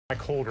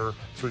holder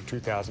through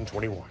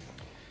 2021.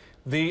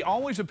 The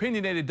always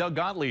opinionated Doug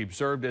Gottlieb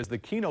served as the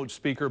keynote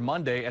speaker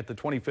Monday at the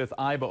 25th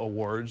Iba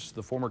Awards.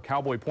 The former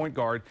Cowboy point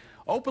guard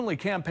openly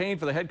campaigned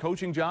for the head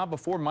coaching job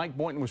before Mike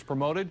Boynton was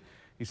promoted.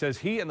 He says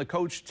he and the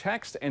coach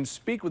text and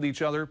speak with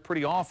each other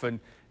pretty often.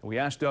 And we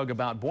asked Doug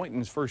about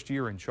Boynton's first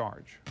year in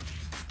charge.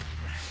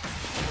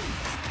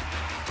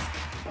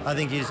 I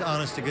think he's,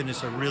 honest to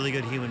goodness, a really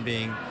good human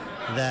being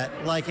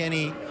that, like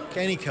any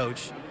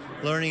coach,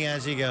 learning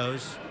as he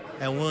goes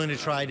and willing to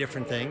try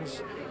different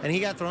things. And he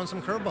got thrown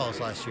some curveballs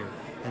last year,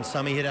 and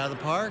some he hit out of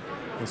the park,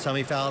 and some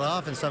he fouled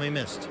off, and some he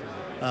missed.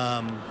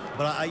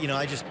 But I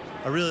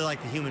really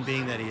like the human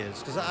being that he is,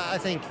 because I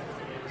think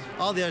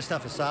all the other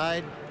stuff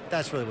aside,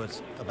 that's really what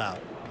it's about.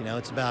 You know,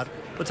 it's about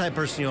what type of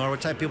person you are,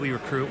 what type of people you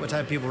recruit, what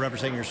type of people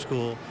represent your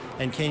school,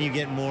 and can you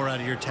get more out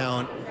of your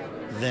talent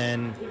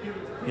than,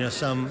 you know,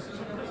 some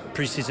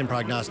preseason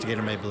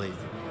prognosticator may believe.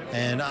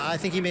 And I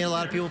think he made a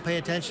lot of people pay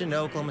attention to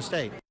Oklahoma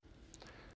State.